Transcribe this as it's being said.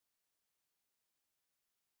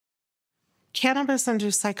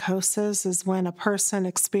Cannabis-induced psychosis is when a person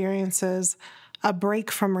experiences a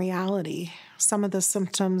break from reality. Some of the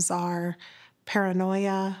symptoms are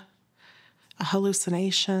paranoia,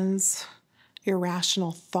 hallucinations,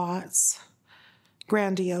 irrational thoughts,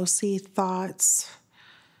 grandiose thoughts.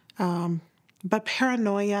 But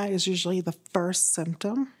paranoia is usually the first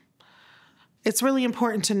symptom. It's really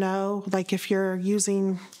important to know, like if you're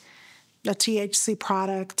using a THC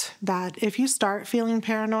product, that if you start feeling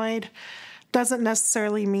paranoid, doesn't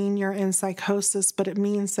necessarily mean you're in psychosis, but it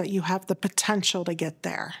means that you have the potential to get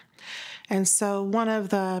there. And so one of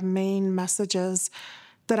the main messages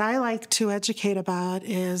that I like to educate about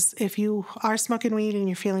is if you are smoking weed and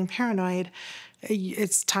you're feeling paranoid,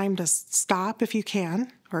 it's time to stop if you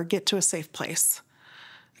can, or get to a safe place.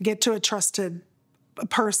 Get to a trusted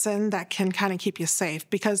person that can kind of keep you safe,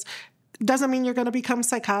 because it doesn't mean you're going to become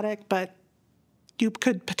psychotic, but you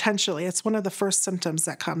could potentially. It's one of the first symptoms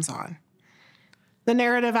that comes on. The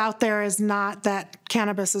narrative out there is not that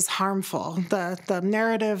cannabis is harmful. The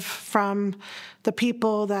narrative from the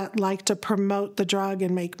people that like to promote the drug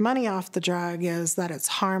and make money off the drug is that it's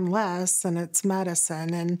harmless and it's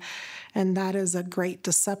medicine, and that is a great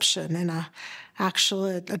deception and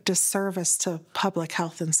actually a disservice to public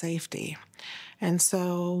health and safety. And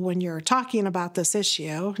so when you're talking about this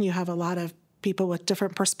issue, you have a lot of people with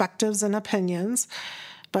different perspectives and opinions,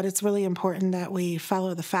 but it's really important that we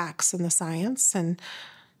follow the facts and the science and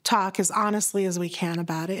talk as honestly as we can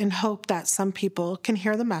about it, and hope that some people can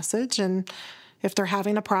hear the message, and if they're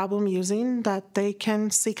having a problem using, that they can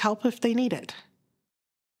seek help if they need it.